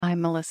I'm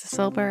Melissa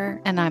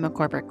Silber, and I'm a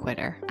corporate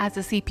quitter. As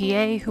a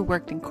CPA who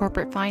worked in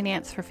corporate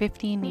finance for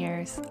 15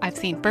 years, I've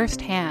seen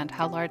firsthand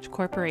how large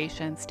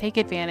corporations take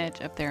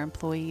advantage of their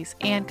employees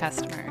and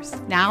customers.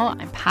 Now,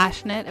 I'm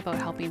passionate about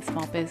helping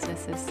small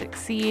businesses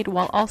succeed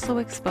while also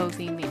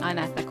exposing the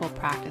unethical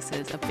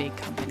practices of big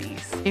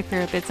companies. If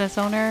you're a business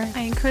owner, I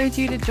encourage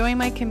you to join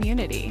my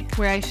community,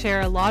 where I share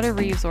a lot of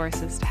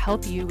resources to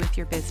help you with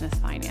your business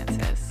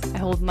finances. I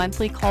hold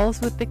monthly calls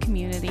with the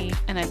community,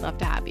 and I'd love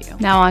to have you.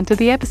 Now on to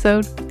the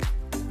episode.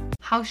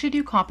 How should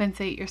you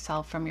compensate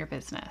yourself from your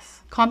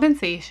business?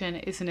 Compensation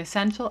is an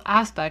essential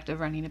aspect of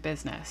running a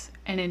business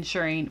and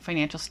ensuring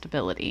financial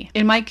stability.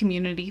 In my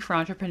community for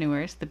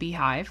entrepreneurs, the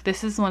Beehive,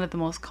 this is one of the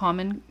most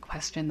common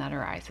questions that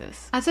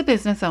arises. As a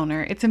business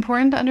owner, it's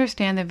important to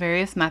understand the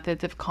various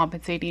methods of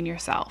compensating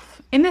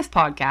yourself. In this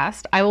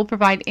podcast, I will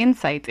provide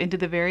insights into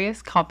the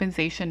various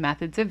compensation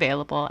methods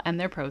available and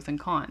their pros and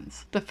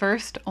cons. The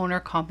first owner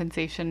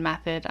compensation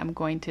method I'm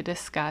going to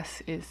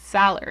discuss is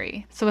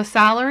salary. So a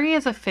salary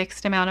is a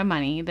fixed amount of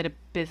money that a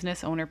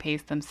business owner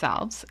pays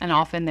themselves, and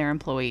often their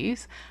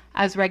employees,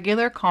 as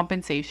regular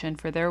compensation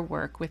for their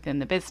work within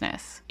the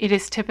business. It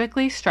is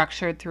typically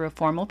structured through a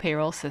formal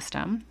payroll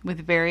system,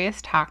 with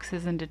various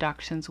taxes and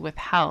deductions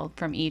withheld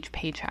from each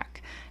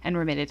paycheck and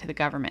remitted to the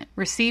government.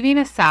 Receiving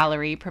a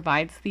salary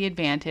provides the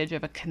advantage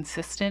of a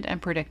consistent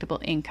and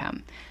predictable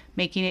income,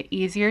 making it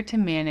easier to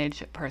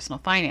manage personal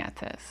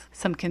finances.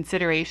 Some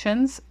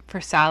considerations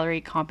for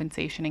salary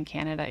compensation in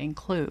Canada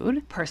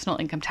include personal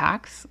income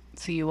tax.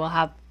 So you will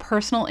have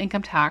personal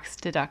income tax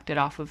deducted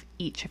off of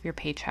each of your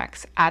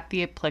paychecks at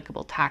the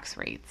applicable tax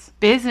rates.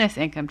 Business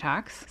income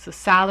tax, so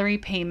salary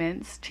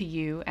payments to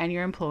you and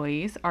your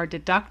employees are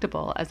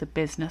deductible as a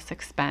business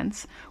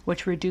expense,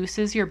 which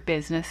reduces your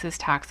business's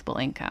taxable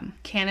income.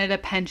 Canada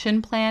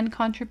Pension Plan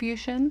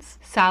contributions.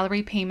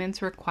 Salary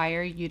payments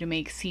require you to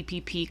make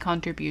CPP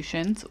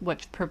contributions,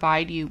 which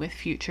provide you with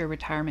future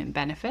retirement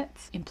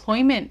benefits.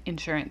 Employment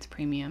insurance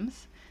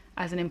premiums.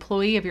 As an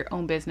employee of your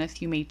own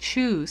business, you may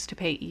choose to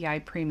pay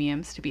EI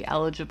premiums to be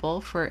eligible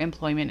for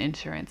employment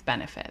insurance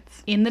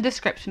benefits. In the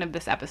description of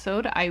this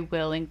episode, I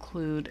will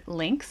include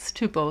links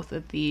to both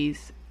of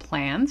these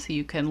plans so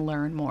you can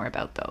learn more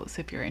about those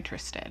if you're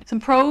interested.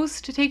 Some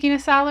pros to taking a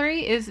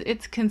salary is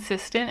its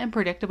consistent and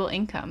predictable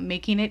income,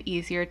 making it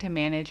easier to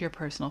manage your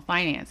personal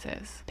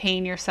finances.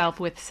 Paying yourself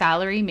with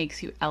salary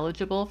makes you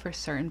eligible for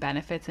certain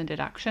benefits and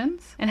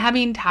deductions, and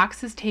having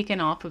taxes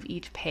taken off of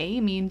each pay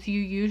means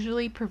you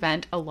usually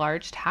prevent a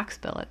large tax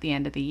bill at the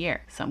end of the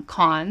year. Some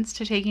cons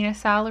to taking a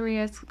salary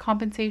as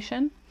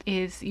compensation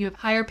is you have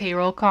higher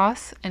payroll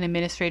costs and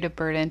administrative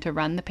burden to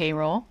run the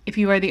payroll. If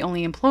you are the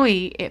only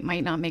employee, it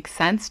might not make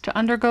sense to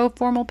undergo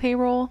formal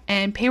payroll,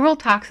 and payroll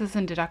taxes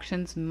and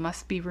deductions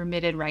must be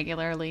remitted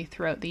regularly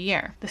throughout the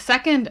year. The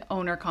second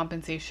owner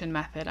compensation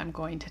method I'm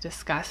going to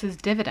discuss is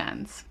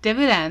dividends.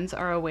 Dividends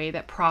are a way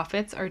that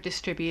profits are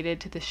distributed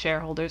to the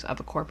shareholders of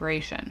a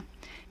corporation.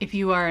 If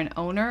you are an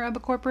owner of a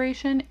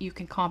corporation, you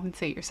can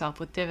compensate yourself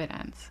with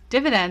dividends.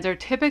 Dividends are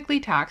typically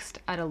taxed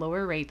at a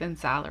lower rate than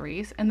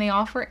salaries, and they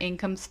offer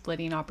income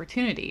splitting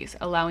opportunities,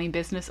 allowing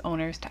business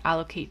owners to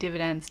allocate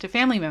dividends to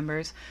family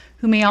members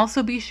who may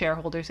also be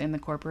shareholders in the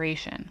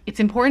corporation. It's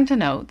important to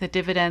note that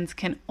dividends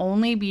can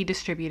only be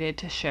distributed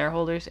to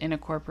shareholders in a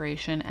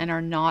corporation and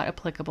are not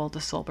applicable to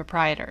sole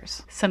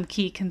proprietors. Some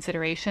key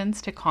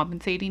considerations to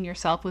compensating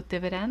yourself with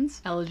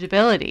dividends.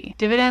 Eligibility.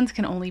 Dividends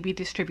can only be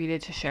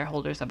distributed to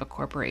shareholders of a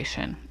corporation.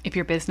 If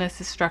your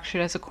business is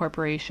structured as a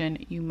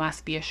corporation, you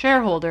must be a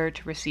shareholder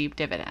to receive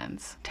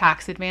dividends.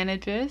 Tax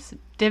advantages.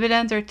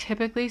 Dividends are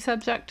typically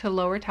subject to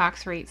lower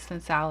tax rates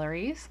than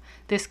salaries.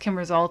 This can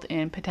result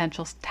in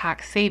potential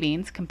tax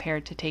savings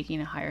compared to taking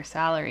a higher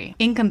salary.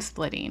 Income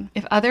splitting.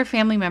 If other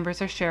family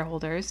members are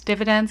shareholders,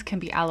 dividends can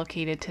be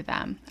allocated to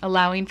them,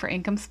 allowing for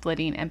income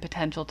splitting and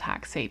potential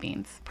tax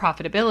savings.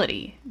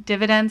 Profitability.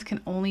 Dividends can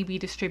only be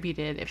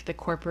distributed if the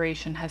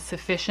corporation has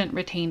sufficient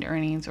retained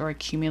earnings or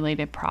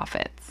accumulated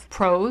profits.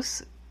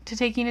 Pros to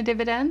taking a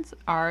dividend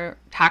are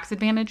tax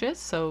advantages.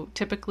 So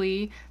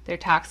typically they're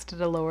taxed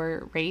at a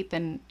lower rate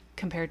than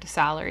compared to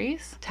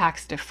salaries.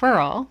 Tax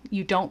deferral,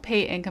 you don't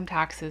pay income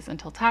taxes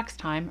until tax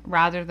time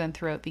rather than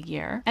throughout the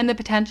year. And the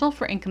potential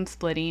for income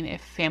splitting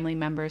if family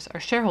members are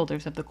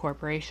shareholders of the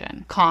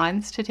corporation.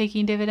 Cons to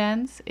taking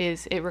dividends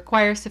is it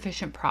requires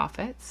sufficient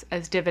profits,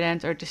 as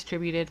dividends are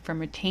distributed from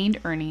retained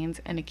earnings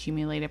and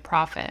accumulated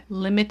profit,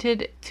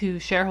 limited to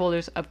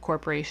shareholders of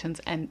corporations,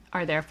 and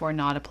are therefore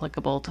not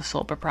applicable to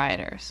sole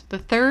proprietors. The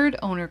third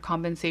owner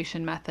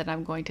compensation method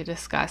I'm going to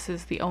discuss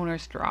is the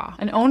owner's draw.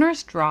 An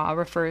owner's draw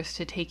refers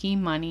to taking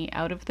money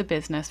out of the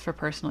business for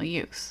personal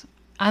use.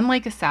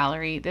 Unlike a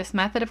salary, this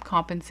method of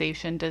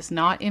compensation does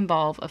not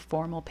involve a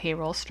formal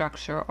payroll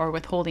structure or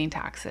withholding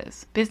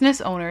taxes.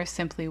 Business owners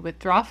simply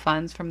withdraw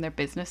funds from their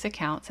business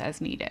accounts as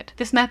needed.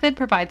 This method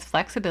provides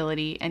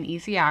flexibility and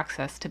easy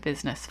access to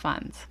business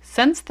funds.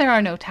 Since there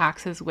are no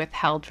taxes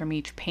withheld from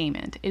each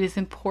payment, it is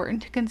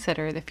important to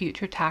consider the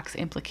future tax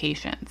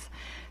implications.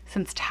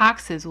 since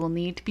taxes will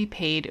need to be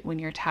paid when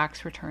your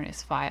tax return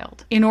is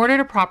filed. In order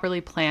to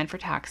properly plan for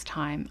tax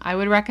time, I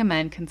would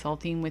recommend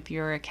consulting with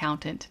your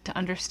accountant to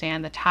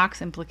understand the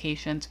tax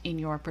implications in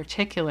your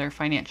particular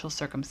financial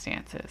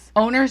circumstances.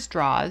 Owner's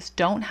draws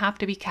don't have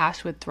to be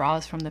cash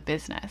withdrawals from the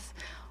business.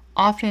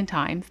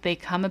 Oftentimes, they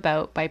come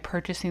about by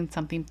purchasing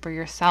something for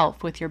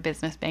yourself with your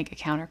business bank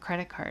account or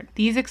credit card.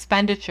 These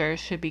expenditures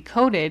should be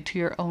coded to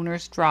your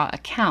owner's draw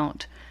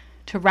account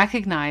to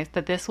recognize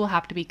that this will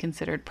have to be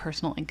considered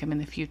personal income in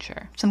the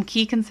future. Some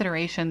key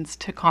considerations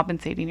to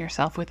compensating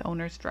yourself with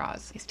owner's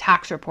draws is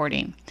tax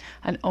reporting.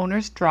 An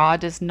owner's draw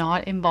does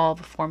not involve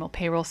a formal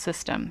payroll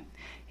system.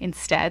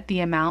 Instead, the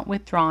amount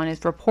withdrawn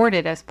is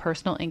reported as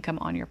personal income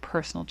on your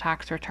personal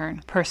tax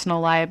return.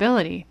 Personal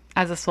liability.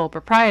 As a sole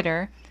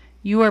proprietor,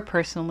 you are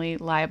personally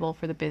liable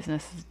for the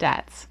business's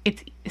debts.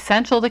 It's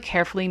essential to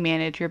carefully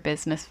manage your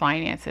business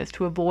finances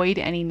to avoid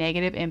any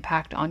negative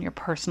impact on your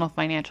personal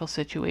financial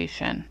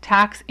situation.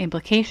 Tax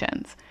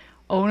implications.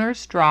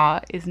 Owner's draw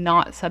is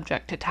not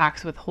subject to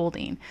tax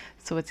withholding,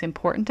 so it's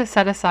important to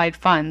set aside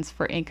funds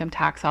for income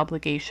tax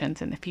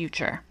obligations in the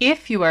future.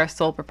 If you are a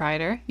sole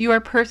proprietor, you are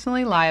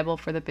personally liable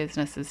for the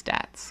business's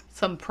debts.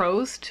 Some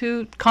pros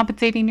to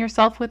compensating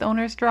yourself with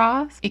owner's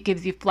draws. It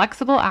gives you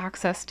flexible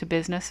access to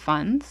business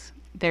funds.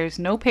 There's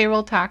no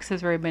payroll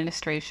taxes or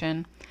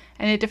administration,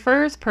 and it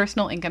defers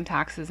personal income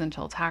taxes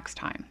until tax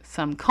time.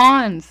 Some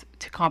cons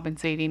to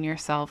compensating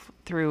yourself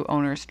through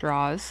owner's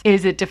draws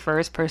is it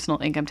defers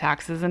personal income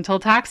taxes until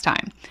tax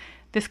time.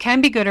 This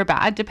can be good or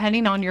bad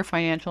depending on your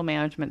financial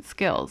management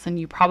skills, and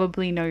you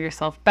probably know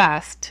yourself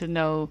best to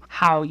know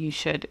how you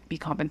should be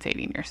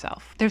compensating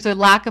yourself. There's a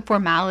lack of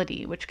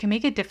formality, which can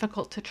make it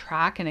difficult to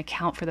track and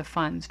account for the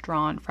funds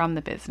drawn from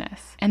the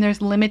business. And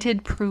there's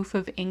limited proof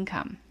of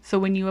income. So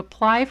when you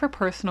apply for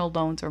personal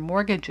loans or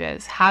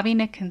mortgages, having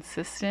a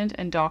consistent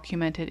and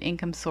documented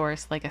income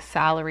source like a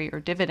salary or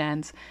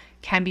dividends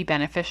can be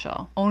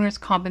beneficial. Owner's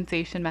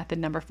compensation method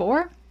number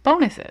 4.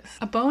 Bonuses.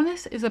 A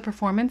bonus is a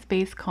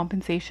performance-based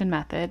compensation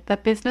method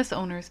that business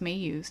owners may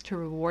use to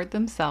reward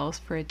themselves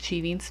for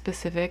achieving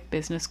specific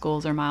business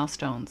goals or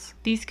milestones.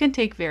 These can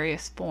take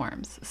various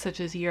forms, such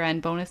as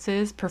year-end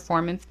bonuses,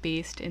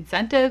 performance-based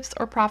incentives,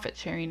 or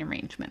profit-sharing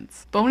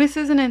arrangements.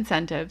 Bonuses and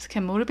incentives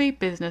can motivate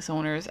business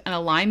owners and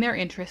align their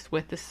interests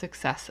with the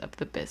success of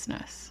the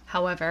business.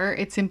 However,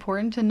 it's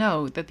important to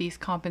note that these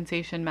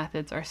compensation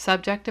methods are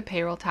subject to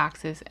payroll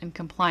taxes and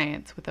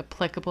compliance with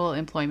applicable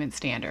employment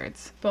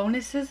standards.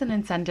 Bonuses and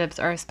incentives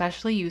are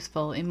especially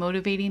useful in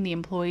motivating the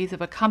employees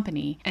of a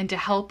company and to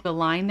help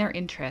align their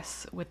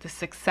interests with the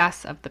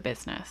success of the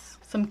business.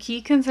 Some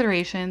key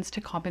considerations to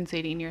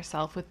compensating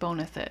yourself with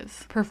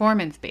bonuses.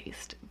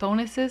 Performance-based.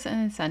 Bonuses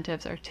and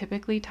incentives are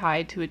typically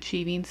tied to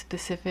achieving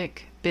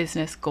specific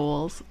business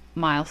goals,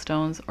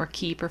 milestones, or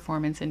key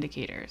performance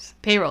indicators.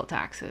 Payroll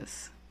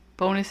taxes.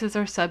 Bonuses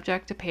are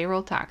subject to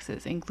payroll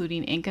taxes,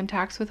 including income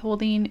tax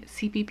withholding,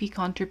 CPP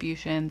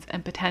contributions,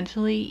 and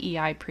potentially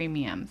EI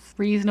premiums.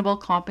 Reasonable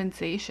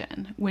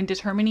compensation. When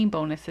determining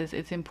bonuses,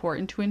 it's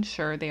important to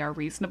ensure they are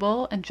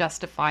reasonable and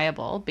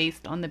justifiable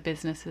based on the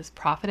business's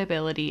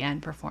profitability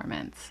and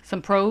performance.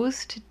 Some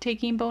pros to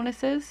taking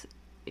bonuses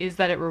is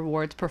that it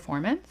rewards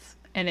performance,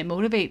 and it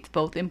motivates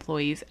both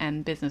employees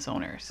and business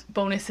owners.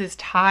 Bonuses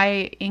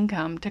tie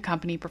income to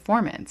company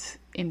performance,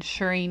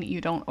 ensuring you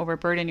don't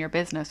overburden your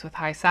business with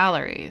high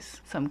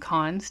salaries. Some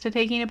cons to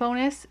taking a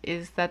bonus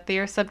is that they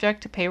are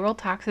subject to payroll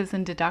taxes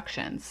and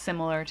deductions,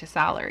 similar to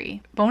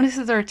salary.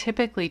 Bonuses are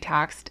typically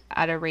taxed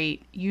at a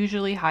rate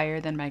usually higher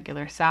than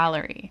regular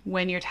salary.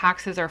 When your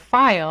taxes are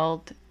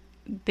filed,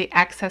 the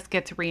excess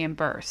gets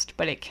reimbursed,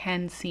 but it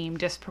can seem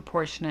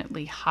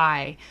disproportionately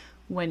high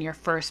when you're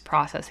first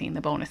processing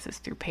the bonuses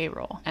through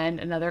payroll. And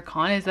another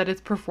con is that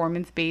it's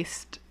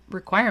performance-based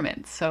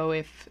requirements. So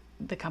if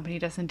the company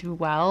doesn't do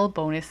well,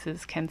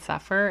 bonuses can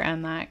suffer,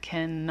 and that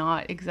can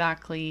not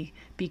exactly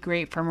be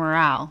great for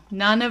morale.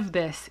 None of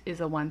this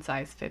is a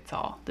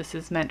one-size-fits-all. This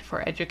is meant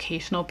for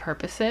educational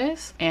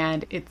purposes,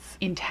 and it's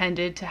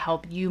intended to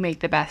help you make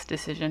the best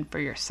decision for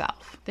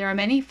yourself. There are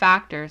many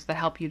factors that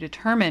help you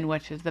determine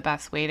which is the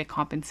best way to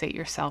compensate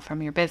yourself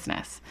from your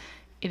business.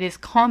 It is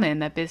common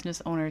that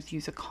business owners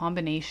use a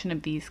combination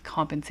of these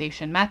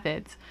compensation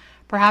methods,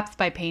 perhaps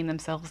by paying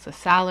themselves a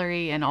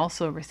salary and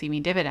also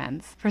receiving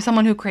dividends. For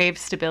someone who craves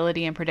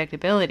stability and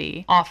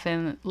predictability,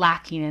 often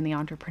lacking in the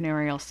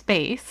entrepreneurial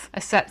space, a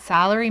set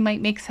salary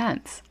might make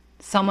sense.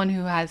 Someone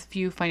who has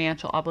few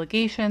financial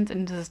obligations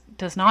and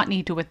does not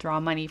need to withdraw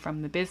money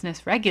from the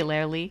business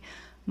regularly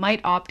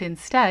might opt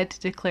instead to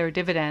declare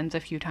dividends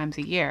a few times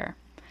a year.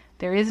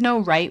 There is no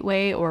right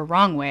way or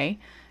wrong way.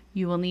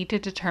 You will need to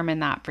determine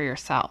that for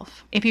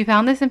yourself. If you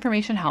found this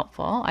information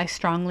helpful, I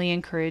strongly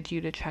encourage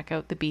you to check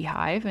out the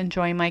Beehive and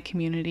join my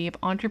community of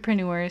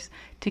entrepreneurs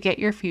to get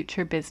your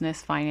future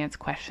business finance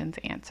questions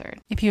answered.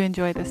 If you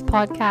enjoy this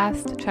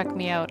podcast, check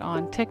me out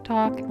on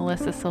TikTok,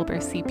 Melissa Silber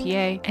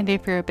CPA. And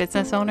if you're a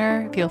business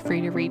owner, feel free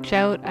to reach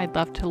out. I'd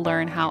love to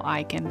learn how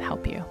I can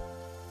help you.